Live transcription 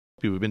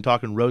help you. We've been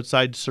talking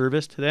roadside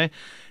service today.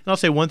 And I'll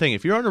say one thing.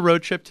 If you're on a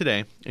road trip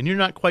today and you're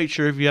not quite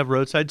sure if you have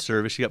roadside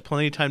service, you got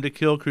plenty of time to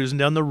kill cruising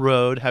down the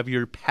road, have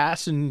your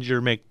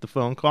passenger make the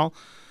phone call,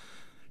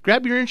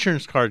 grab your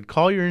insurance card,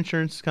 call your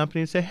insurance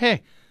company and say,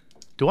 hey,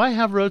 do I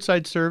have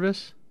roadside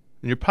service?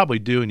 And you probably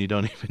do and you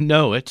don't even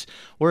know it.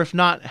 Or if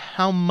not,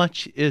 how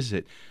much is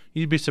it?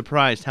 You'd be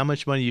surprised how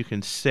much money you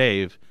can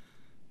save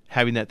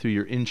having that through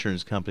your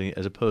insurance company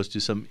as opposed to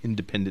some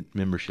independent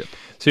membership.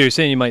 So you're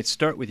saying you might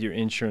start with your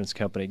insurance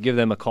company. Give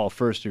them a call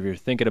first if you're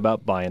thinking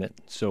about buying it.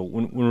 So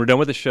when we're done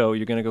with the show,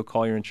 you're going to go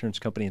call your insurance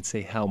company and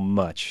say how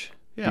much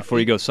before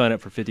you go sign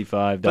up for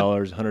 $55,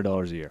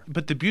 $100 a year.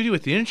 But the beauty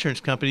with the insurance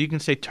company, you can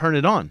say turn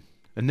it on,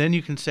 and then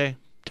you can say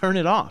turn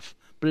it off.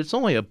 But it's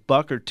only $1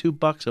 or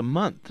 $2 a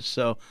month.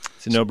 So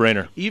it's a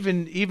no-brainer.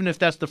 Even if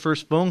that's the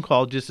first phone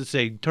call, just to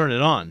say turn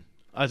it on,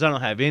 as I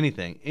don't have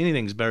anything.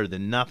 Anything's better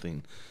than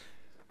nothing.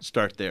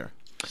 Start there.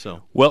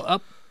 So well,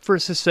 up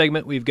first this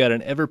segment, we've got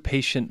an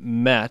ever-patient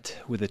Matt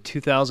with a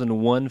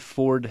 2001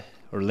 Ford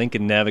or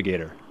Lincoln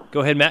Navigator.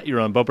 Go ahead, Matt.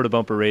 You're on Bumper to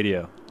Bumper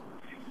Radio.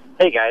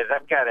 Hey, guys.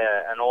 I've got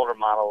an older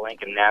model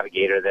Lincoln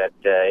Navigator that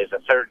is a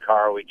third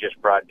car we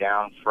just brought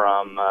down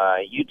from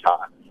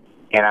Utah,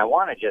 and I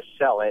want to just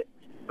sell it,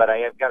 but I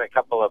have got a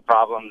couple of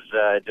problems.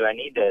 Do I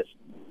need to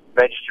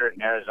register it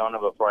in Arizona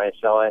before I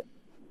sell it?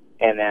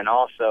 And then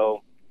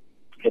also,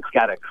 it's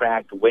got a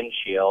cracked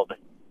windshield.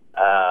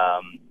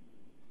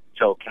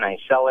 So can I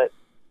sell it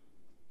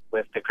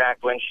with the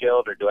cracked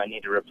windshield, or do I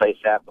need to replace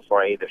that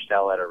before I either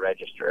sell it or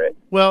register it?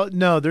 Well,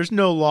 no, there's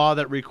no law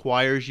that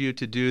requires you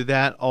to do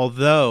that,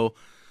 although,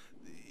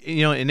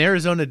 in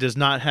Arizona does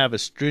not have a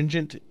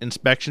stringent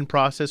inspection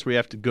process where you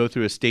have to go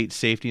through a state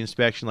safety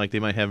inspection like they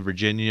might have in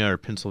Virginia or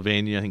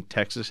Pennsylvania. I think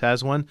Texas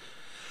has one.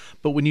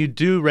 But when you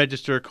do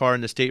register a car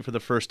in the state for the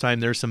first time,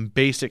 there's some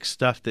basic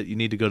stuff that you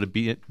need to go to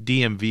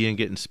DMV and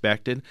get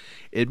inspected.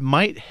 It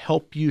might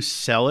help you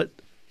sell it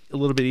a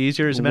little bit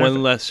easier. As a matter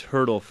One less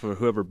hurdle for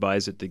whoever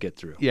buys it to get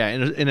through. Yeah,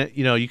 and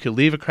you could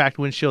leave a cracked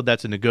windshield.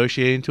 That's a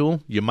negotiating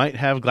tool. You might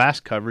have glass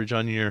coverage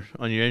on your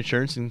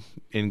insurance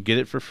and get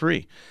it for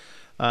free.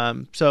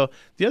 So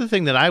the other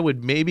thing that I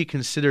would maybe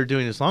consider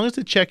doing, as long as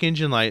the check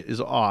engine light is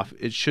off,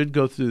 it should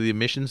go through the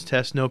emissions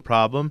test, no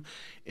problem.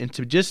 And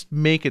to just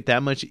make it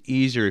that much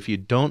easier, if you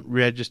don't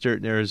register it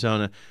in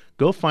Arizona,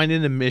 go find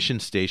an emission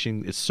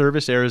station. It's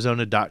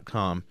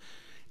servicearizona.com.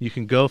 You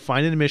can go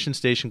find an emission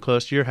station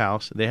close to your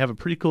house. They have a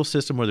pretty cool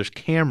system where there's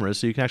cameras,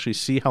 so you can actually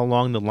see how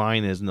long the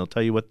line is, and they'll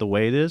tell you what the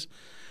weight is.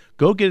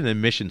 Go get an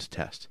emissions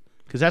test,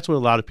 because that's what a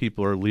lot of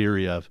people are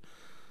leery of.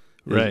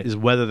 Right. Is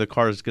whether the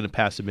car is going to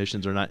pass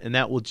emissions or not, and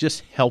that will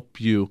just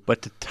help you.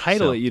 But to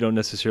title it, you don't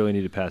necessarily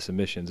need to pass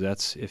emissions.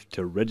 That's if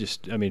to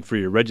register. I mean, for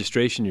your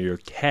registration or your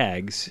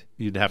tags,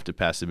 you'd have to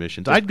pass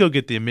emissions. I'd go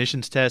get the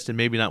emissions test and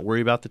maybe not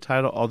worry about the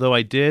title. Although I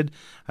have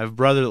a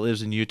brother that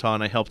lives in Utah,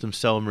 and I helped him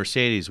sell a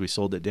Mercedes. We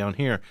sold it down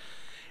here,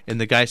 and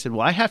the guy said,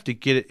 "Well, I have to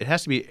get it. It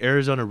has to be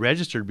Arizona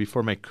registered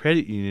before my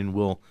credit union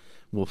will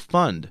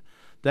fund."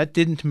 That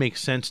didn't make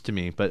sense to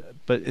me, but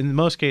in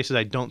most cases,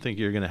 I don't think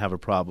you're going to have a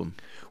problem.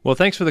 Well,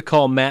 thanks for the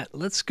call, Matt.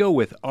 Let's go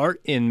with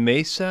Art in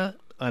Mesa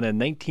on a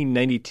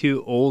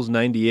 1992 Olds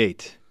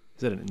 98.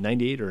 Is that a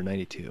 98 or a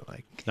 92?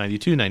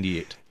 92,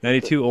 98.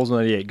 92 Olds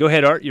 98. Go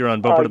ahead, Art. You're on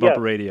Bumper to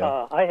Bumper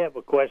Radio. I have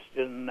a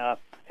question.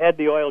 Had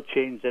the oil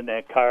change in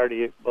that car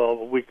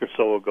a week or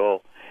so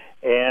ago,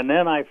 and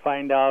then I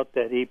find out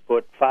that he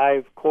put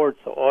 5 quarts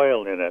of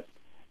oil in it,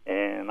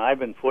 and I've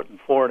been putting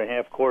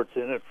 4.5 quarts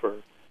in it for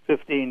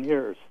 15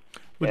 years,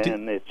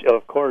 and it,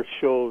 of course,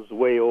 shows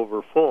way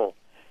over full.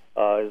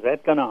 Is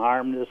that going to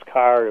harm this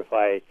car if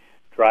I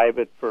drive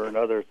it for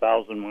another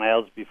 1,000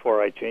 miles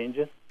before I change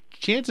it?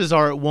 Chances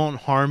are it won't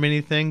harm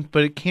anything,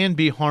 but it can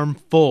be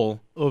harmful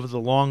over the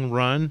long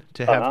run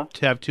to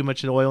have too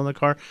much oil in the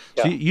car.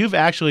 So you've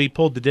actually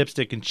pulled the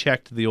dipstick and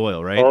checked the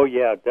oil, right? Oh,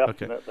 yeah,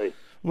 definitely. Okay.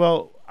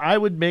 Well, I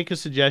would make a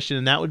suggestion,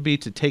 and that would be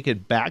to take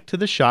it back to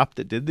the shop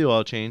that did the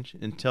oil change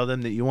and tell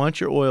them that you want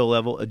your oil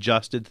level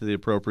adjusted to the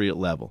appropriate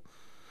level.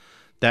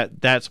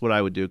 That's what I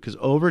would do, because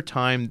over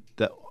time,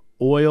 the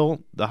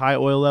high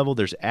oil level,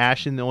 there's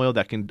ash in the oil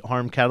that can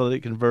harm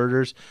catalytic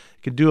converters.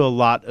 It can do a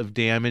lot of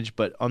damage,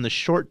 but on the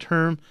short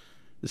term,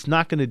 it's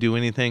not going to do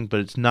anything, but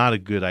it's not a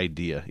good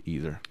idea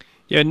either.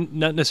 Yeah,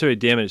 not necessarily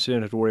damage, so you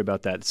don't have to worry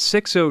about that.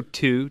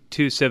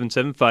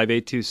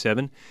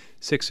 602-277-5827.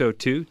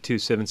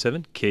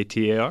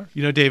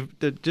 602-277-KTAR.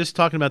 Dave, just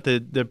talking about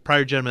the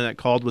prior gentleman that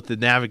called with the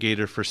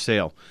Navigator for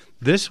sale.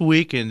 This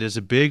weekend is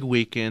a big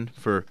weekend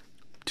for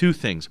two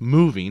things.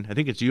 Moving. I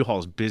think it's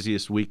U-Haul's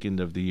busiest weekend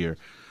of the year.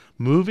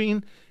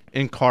 Moving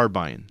and car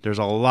buying. There's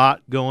a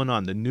lot going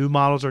on. The new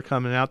models are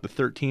coming out. The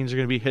 13s are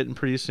going to be hitting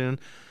pretty soon.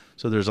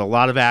 So there's a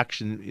lot of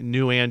action in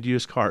new and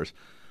used cars.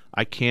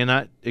 I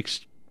cannot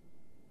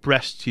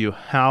express to you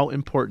how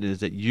important it is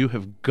that you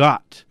have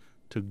got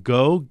to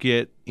go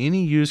get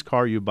any used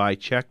car you buy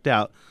checked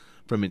out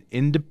from an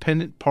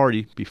independent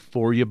party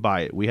before you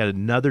buy it. We had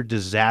another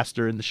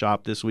disaster in the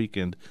shop this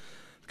weekend.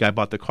 The guy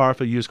bought the car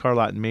off a used car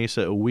lot in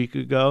Mesa a week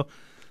ago.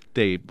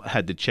 They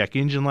had the check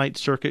engine light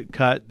circuit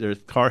cut. Their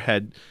car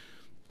had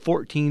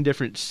 14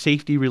 different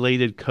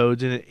safety-related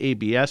codes in it,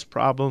 ABS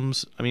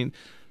problems. I mean,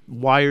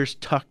 wires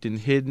tucked and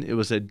hidden. It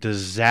was a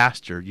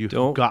disaster.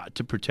 You've got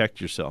to protect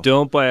yourself.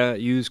 Don't buy a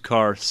used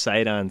car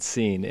sight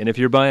unseen. And if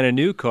you're buying a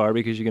new car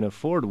because you can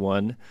afford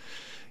one,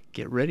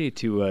 get ready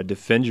to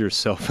defend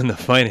yourself in the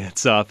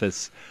finance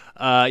office.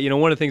 One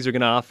of the things they're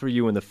going to offer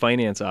you in the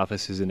finance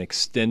office is an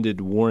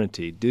extended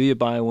warranty. Do you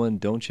buy one?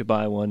 Don't you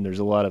buy one? There's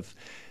a lot of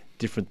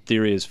different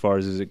theory as far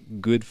as is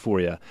it good for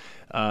you.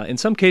 In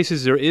some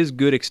cases, there is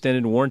good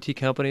extended warranty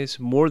companies.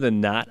 More than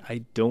not,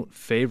 I don't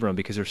favor them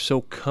because they're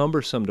so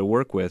cumbersome to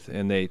work with,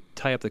 and they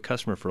tie up the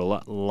customer for a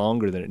lot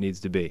longer than it needs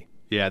to be.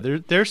 Yeah,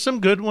 there's some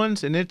good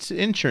ones, and it's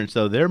insurance,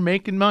 though. They're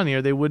making money,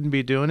 or they wouldn't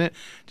be doing it.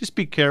 Just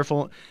be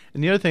careful.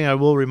 And the other thing I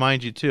will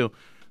remind you, too,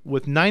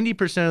 with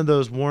 90% of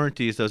those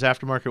warranties, those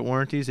aftermarket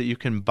warranties that you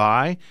can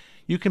buy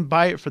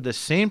it for the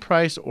same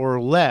price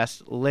or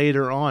less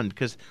later on,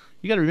 because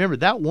you got to remember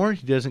that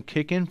warranty doesn't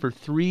kick in for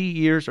 3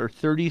 years or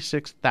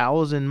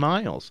 36,000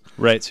 miles.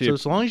 Right. So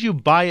as long as you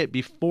buy it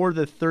before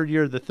the third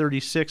year of the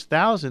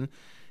 36,000,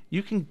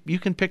 you can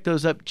pick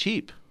those up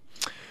cheap.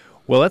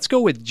 Well, let's go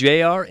with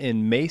JR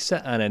in Mesa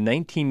on a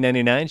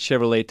 1999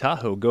 Chevrolet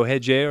Tahoe. Go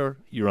ahead, JR.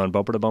 You're on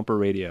Bumper to Bumper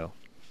Radio.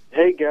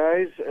 Hey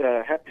guys,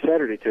 happy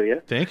Saturday to you.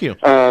 Thank you.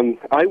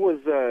 I was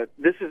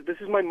this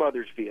is my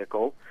mother's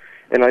vehicle,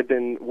 and I've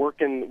been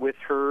working with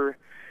her.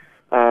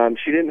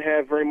 She didn't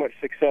have very much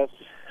success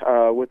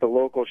with the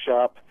local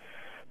shop,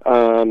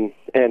 and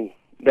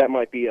that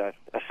might be a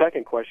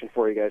second question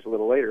for you guys a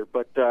little later.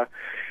 But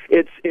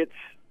it's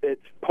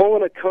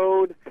pulling a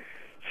code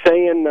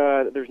saying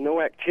there's no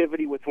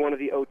activity with one of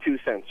the O2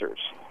 sensors.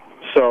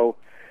 So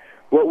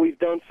what we've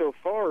done so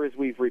far is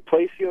we've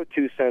replaced the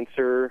O2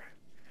 sensor.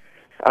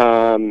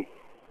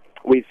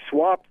 We've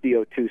swapped the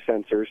O2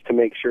 sensors to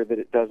make sure that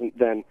it doesn't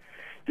then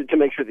to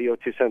make sure the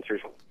O2 sensors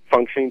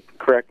functioning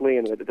correctly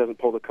and that it doesn't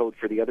pull the code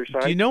for the other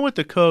side. Do you know what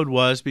the code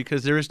was?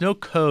 Because there is no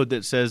code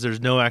that says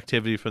there's no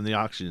activity from the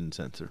oxygen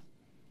sensor.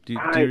 Do you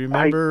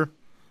remember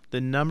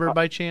the number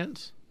by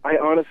chance? I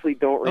honestly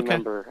don't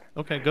remember.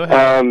 Okay, go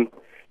ahead.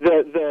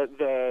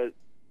 The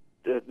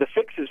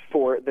fixes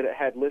for it that it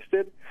had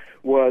listed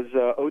was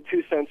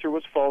O2 sensor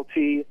was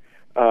faulty,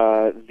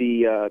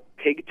 the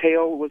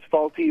pigtail was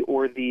faulty,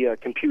 or the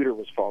computer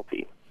was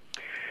faulty.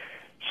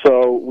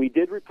 So we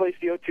did replace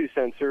the O2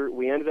 sensor.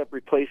 We ended up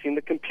replacing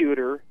the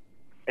computer,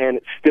 and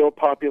it still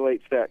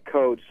populates that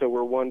code. So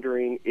we're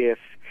wondering if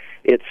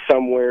it's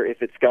somewhere,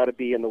 if it's got to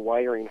be in the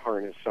wiring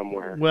harness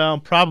somewhere. Well,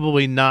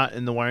 probably not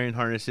in the wiring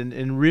harness.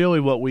 And really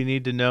what we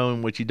need to know,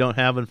 and what you don't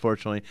have,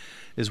 unfortunately,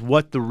 is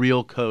what the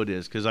real code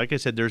is. Because like I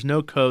said, there's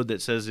no code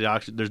that says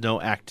there's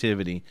no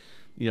activity,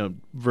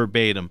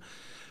 verbatim.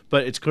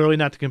 But it's clearly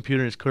not the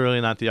computer, and it's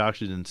clearly not the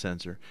oxygen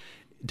sensor.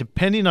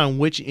 Depending on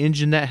which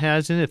engine that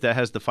has in it, if that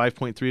has the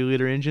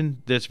 5.3-liter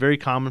engine, that's very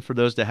common for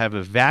those that have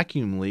a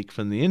vacuum leak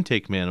from the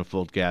intake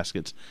manifold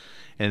gaskets.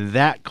 And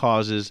that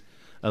causes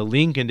a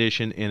lean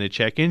condition in a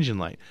check engine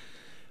light.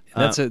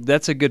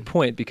 That's a good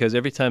point, because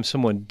every time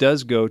someone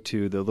does go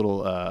to the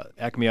little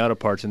Acme Auto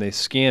Parts and they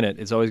scan it,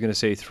 it's always going to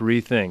say three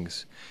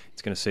things.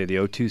 It's going to say the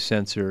O2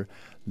 sensor,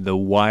 the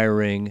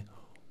wiring,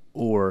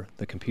 or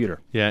the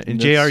computer. Yeah, and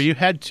JR, you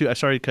had two.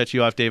 Sorry to cut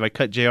you off, Dave. I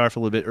cut JR for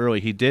a little bit early.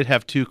 He did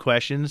have two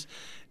questions,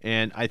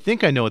 and I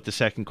think I know what the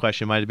second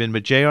question might have been.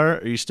 But JR,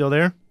 are you still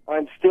there?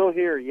 I'm still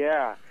here,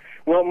 yeah.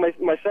 Well,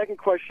 my second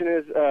question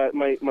is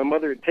my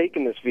mother had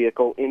taken this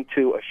vehicle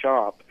into a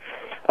shop.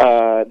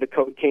 The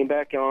code came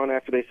back on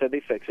after they said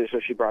they fixed it, so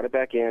she brought it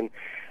back in.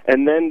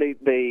 And then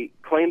they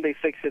claimed they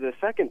fixed it a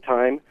second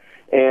time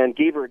and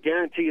gave her a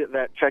guarantee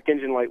that check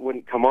engine light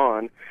wouldn't come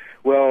on.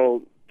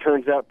 Well,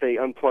 turns out they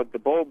unplugged the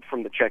bulb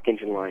from the check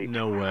engine light.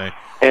 No way.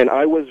 And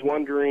I was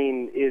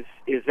wondering, is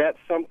that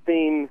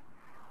something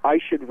I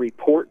should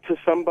report to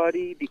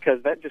somebody?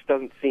 Because that just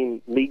doesn't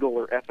seem legal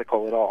or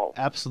ethical at all.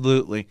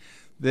 Absolutely.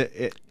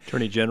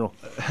 Attorney General.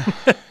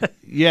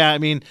 Yeah, I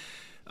mean,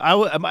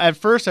 at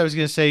first I was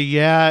going to say,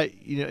 yeah,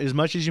 as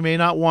much as you may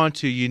not want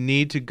to, you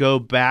need to go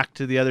back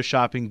to the other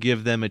shop and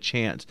give them a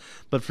chance.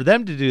 But for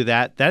them to do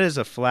that is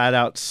a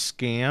flat-out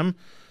scam.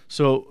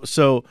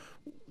 So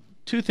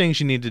two things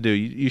you need to do.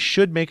 You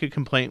should make a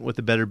complaint with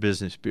the Better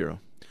Business Bureau.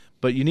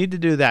 But you need to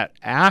do that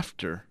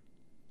after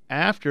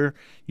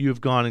you've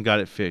gone and got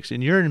it fixed.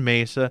 And you're in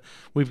Mesa.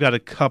 We've got a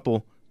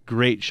couple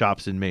great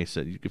shops in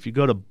Mesa. If you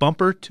go to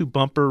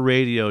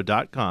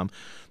bumpertobumperradio.com,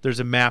 there's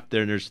a map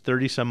there, and there's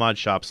 30-some-odd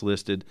shops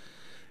listed.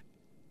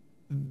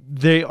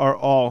 They are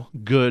all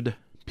good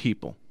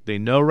people. They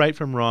know right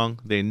from wrong.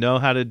 They know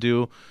how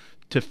to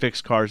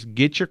fix cars.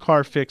 Get your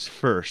car fixed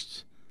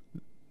first.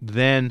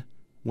 Then,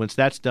 once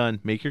that's done,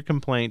 make your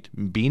complaint.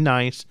 Be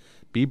nice.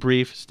 Be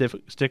brief.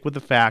 Stick with the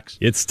facts.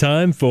 It's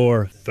time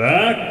for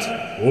Fact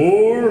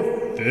or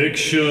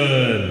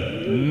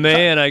Fiction.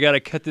 Man, I got to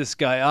cut this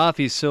guy off.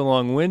 He's so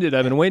long-winded.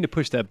 I've been waiting to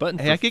push that button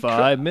for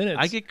 5 minutes.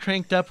 I get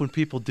cranked up when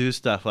people do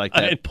stuff like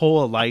that.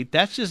 Pull a light.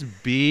 That's just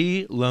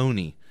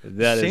baloney.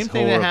 That Same is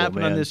thing horrible, that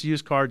happened man. on this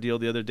used car deal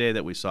the other day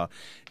that we saw.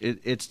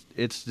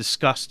 It's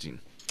disgusting.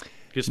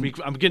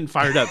 I'm getting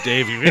fired up,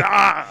 Dave.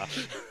 Ah!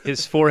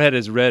 His forehead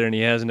is red and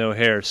he has no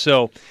hair.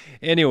 So,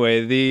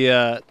 anyway,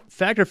 the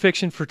fact or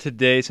fiction for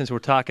today, since we're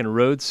talking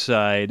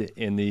roadside,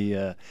 in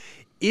the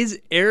is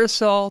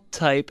aerosol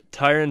type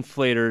tire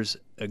inflators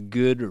a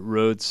good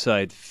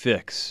roadside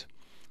fix?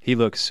 He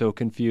looks so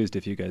confused.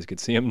 If you guys could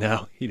see him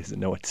now, he doesn't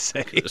know what to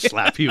say.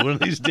 Slap you one of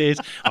these days.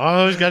 I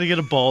always got to get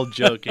a bald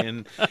joke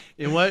in. And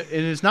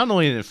it's not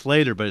only an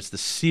inflator, but it's the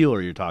sealer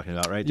you're talking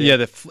about, right, Dave? Yeah,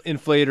 the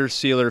inflator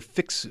sealer,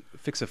 Fix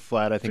a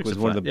Flat, I think was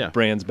one of the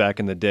brands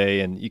back in the day,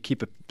 and you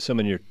keep some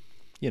in your,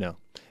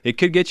 it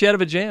could get you out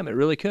of a jam. It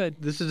really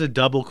could. This is a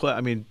double.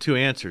 Two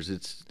answers.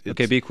 It's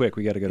okay. Be quick.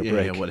 We got to go to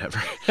break. Yeah,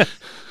 whatever.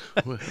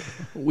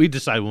 We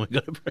decide when we go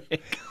to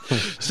break.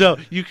 So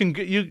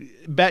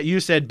you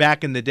said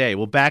back in the day.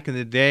 Well, back in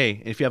the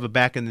day, if you have a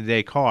back in the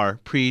day car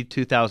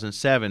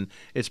pre-2007,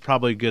 it's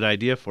probably a good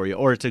idea for you,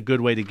 or it's a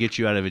good way to get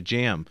you out of a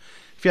jam.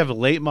 If you have a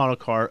late model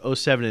car,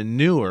 07 and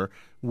newer,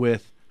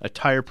 with a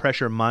tire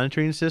pressure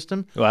monitoring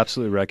system, oh,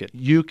 absolutely wreck it.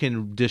 You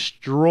can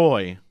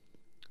destroy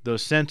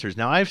those sensors.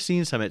 Now, I've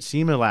seen some at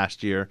SEMA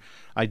last year.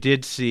 I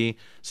did see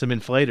some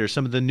inflators.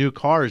 Some of the new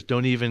cars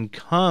don't even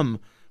come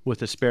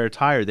with a spare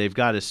tire. They've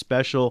got a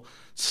special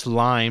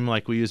slime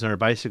like we use on our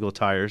bicycle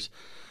tires.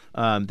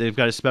 They've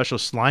got a special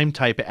slime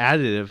type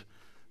additive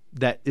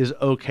that is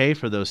okay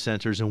for those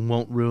sensors and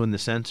won't ruin the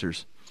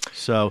sensors.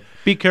 So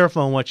be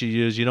careful on what you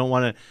use. You don't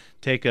want to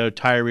take a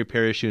tire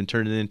repair issue and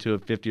turn it into a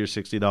 $50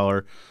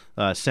 or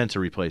 $60 sensor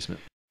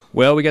replacement.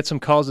 Well, we got some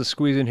calls to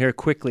squeeze in here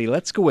quickly.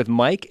 Let's go with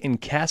Mike in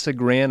Casa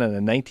Grande on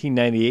a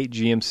 1998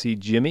 GMC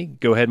Jimmy.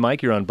 Go ahead,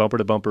 Mike. You're on Bumper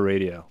to Bumper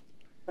Radio.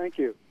 Thank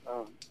you.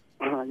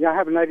 I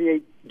have a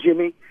 98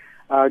 Jimmy.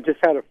 Just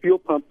had a fuel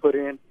pump put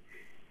in,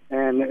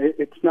 and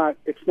it's not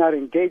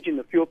engaging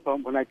the fuel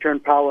pump when I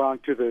turn power on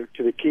to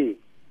the key.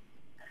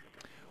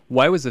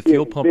 Why was the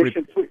fuel pump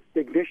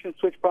ignition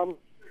switch problem?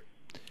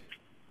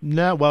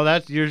 No,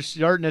 well, you're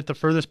starting at the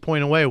furthest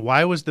point away.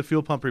 Why was the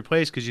fuel pump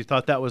replaced? Because you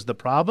thought that was the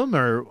problem,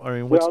 or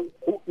well,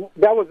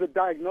 that was the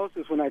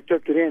diagnosis when I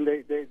took it in.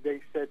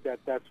 They said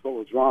that's what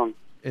was wrong.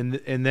 And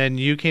then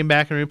you came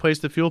back and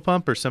replaced the fuel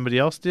pump, or somebody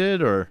else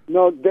did, or?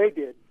 No, they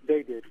did.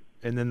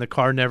 And then the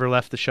car never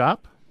left the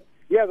shop?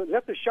 Yeah, it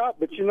left the shop,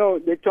 but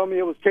they told me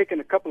it was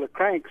taking a couple of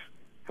cranks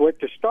for it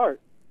to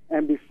start.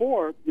 And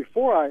before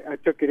I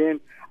took it in,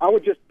 I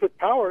would just put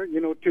power,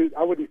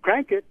 I wouldn't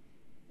crank it,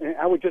 and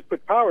I would just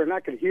put power, and I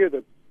could hear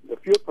the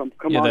fuel pump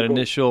come on. Yeah, that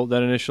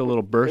initial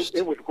little burst.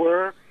 It would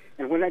whir,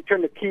 and when I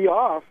turned the key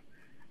off,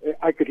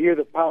 I could hear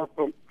the power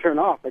pump turn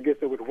off. I guess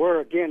it would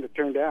whir again to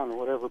turn down or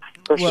whatever,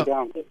 pressure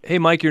down. Hey,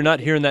 Mike, you're not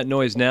hearing that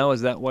noise now.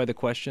 Is that why the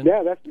question?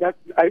 Yeah,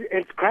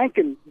 it's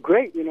cranking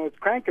great. It's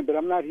cranking, but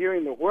I'm not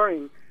hearing the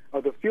whirring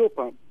of the fuel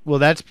pump. Well,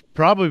 that's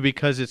probably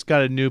because it's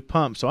got a new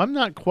pump. So I'm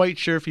not quite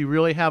sure if you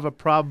really have a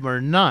problem or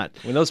not.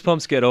 When those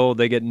pumps get old,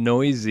 they get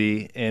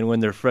noisy, and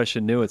when they're fresh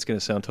and new, it's going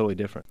to sound totally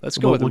different. Let's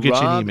go with get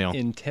Rob you an email.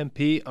 in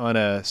Tempe on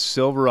a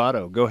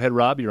Silverado. Go ahead,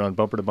 Rob. You're on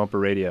Bumper to Bumper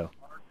Radio.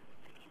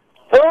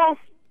 Hello?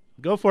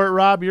 Go for it,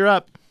 Rob. You're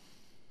up.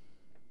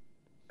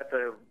 That's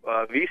a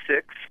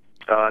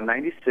V6,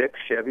 96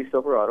 Chevy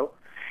Silverado.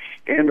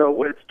 And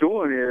what it's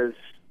doing is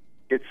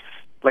it's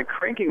like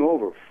cranking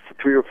over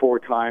 3 or 4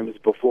 times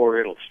before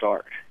it'll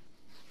start.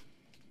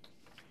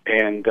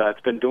 And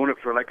it's been doing it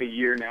for like a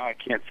year now. I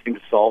can't seem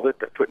to solve it.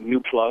 I put new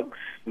plugs,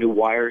 new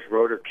wires,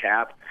 rotor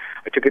cap.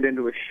 I took it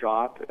into a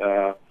shop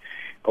a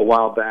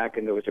while back,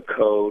 and there was a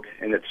code,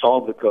 and it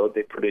solved the code.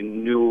 They put a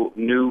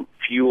new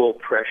fuel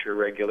pressure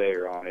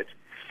regulator on it.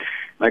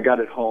 I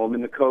got it home,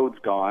 and the code's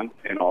gone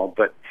and all,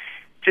 but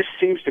it just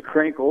seems to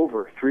crank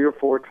over 3 or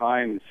 4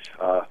 times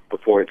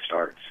before it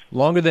starts.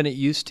 Longer than it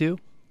used to?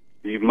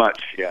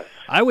 Much, yes.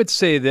 I would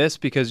say this,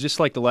 because just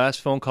like the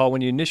last phone call,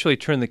 when you initially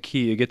turn the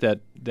key, you get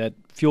that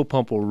fuel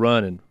pump will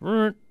run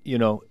and,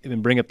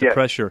 and bring up the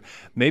pressure.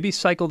 Maybe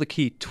cycle the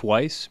key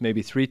twice,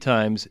 maybe 3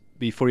 times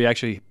before you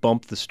actually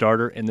bump the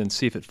starter, and then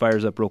see if it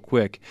fires up real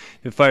quick.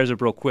 If it fires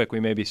up real quick, we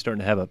may be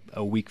starting to have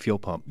a weak fuel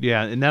pump.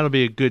 Yeah, and that'll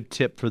be a good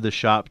tip for the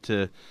shop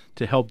to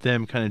help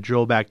them kind of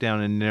drill back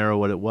down and narrow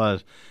what it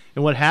was.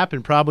 And what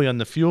happened probably on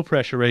the fuel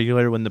pressure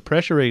regulator, when the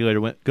pressure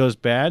regulator goes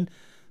bad,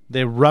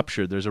 they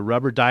rupture. There's a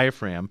rubber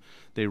diaphragm.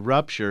 They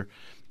rupture,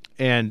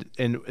 and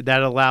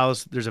that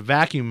allows, there's a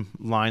vacuum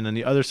line on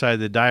the other side of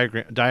the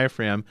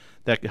diaphragm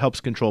that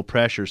helps control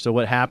pressure. So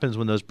what happens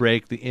when those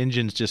break, the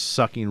engine's just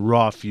sucking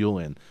raw fuel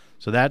in.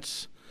 So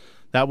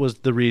that was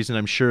the reason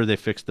I'm sure they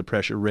fixed the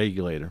pressure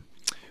regulator.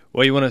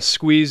 Well, you want to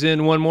squeeze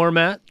in one more,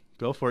 Matt?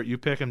 Go for it. You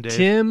pick him, Dave.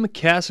 Tim,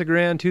 Casa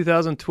Grande,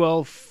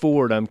 2012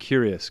 Ford. I'm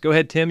curious. Go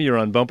ahead, Tim. You're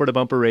on Bumper to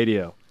Bumper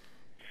Radio.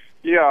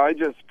 Yeah, I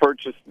just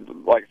purchased,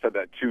 like I said,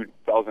 that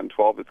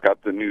 2012. It's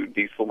got the new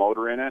diesel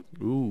motor in it.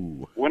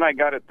 Ooh. When I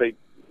got it, they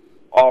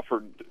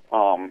offered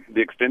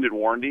the extended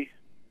warranty.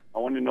 I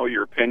want to know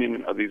your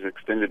opinion of these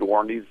extended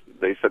warranties.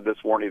 They said this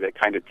warranty, they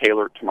kind of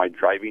tailor it to my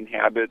driving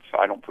habits.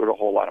 I don't put a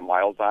whole lot of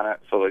miles on it,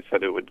 so they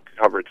said it would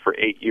cover it for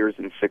 8 years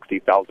and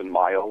 60,000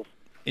 miles.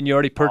 And you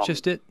already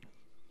purchased it?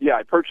 Yeah,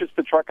 I purchased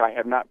the truck. I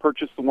have not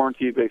purchased the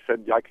warranty. They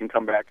said I can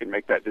come back and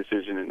make that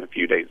decision in a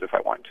few days if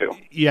I want to.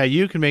 Yeah,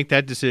 you can make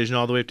that decision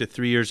all the way up to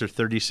 3 years or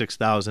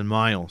 36,000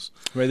 miles.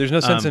 Right. There's no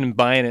sense in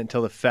buying it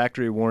until the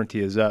factory warranty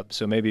is up.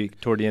 So maybe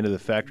toward the end of the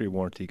factory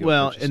warranty.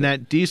 And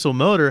that diesel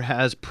motor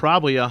has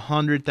probably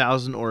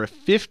 100,000 or a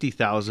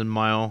 50,000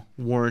 mile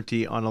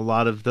warranty on a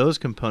lot of those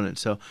components.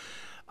 So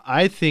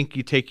I think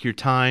you take your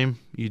time,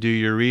 you do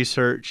your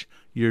research.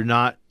 You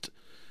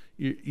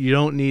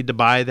don't need to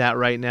buy that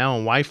right now,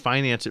 and why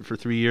finance it for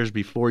 3 years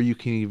before you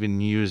can even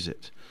use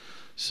it?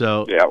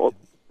 So yeah, well,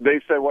 they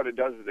said what it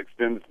does is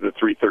extends the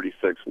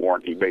 336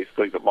 warranty,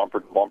 basically the bumper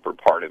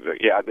part of it.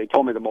 Yeah, they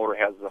told me the motor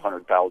has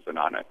 100,000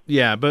 on it.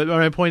 Yeah, but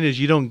my point is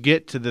you don't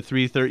get to the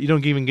 330. You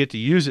don't even get to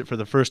use it for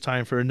the first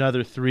time for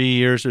another 3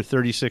 years or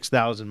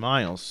 36,000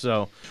 miles.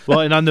 So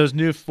and on those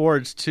new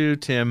Fords too,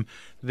 Tim,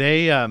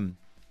 they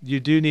you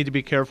do need to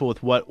be careful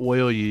with what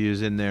oil you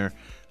use in there.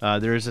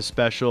 There is a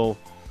special.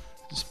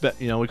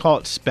 We call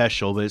it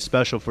special, but it's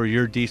special for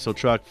your diesel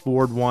truck.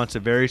 Ford wants a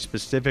very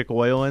specific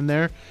oil in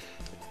there,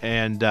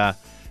 and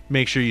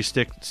make sure you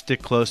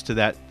stick close to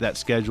that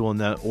schedule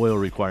and the oil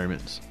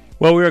requirements.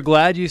 Well, we are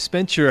glad you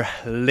spent your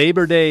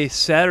Labor Day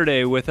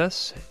Saturday with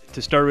us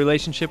to start a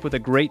relationship with a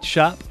great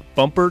shop,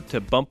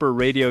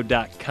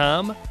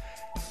 bumpertobumperradio.com.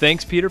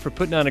 Thanks, Peter, for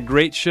putting on a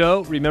great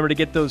show. Remember to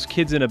get those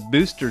kids in a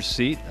booster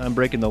seat. I'm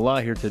breaking the law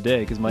here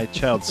today because my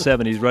child's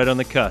 7. He's right on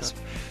the cusp.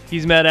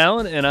 He's Matt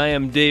Allen, and I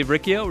am Dave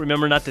Riccio.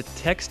 Remember not to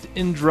text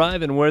and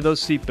drive and wear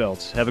those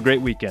seatbelts. Have a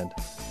great weekend.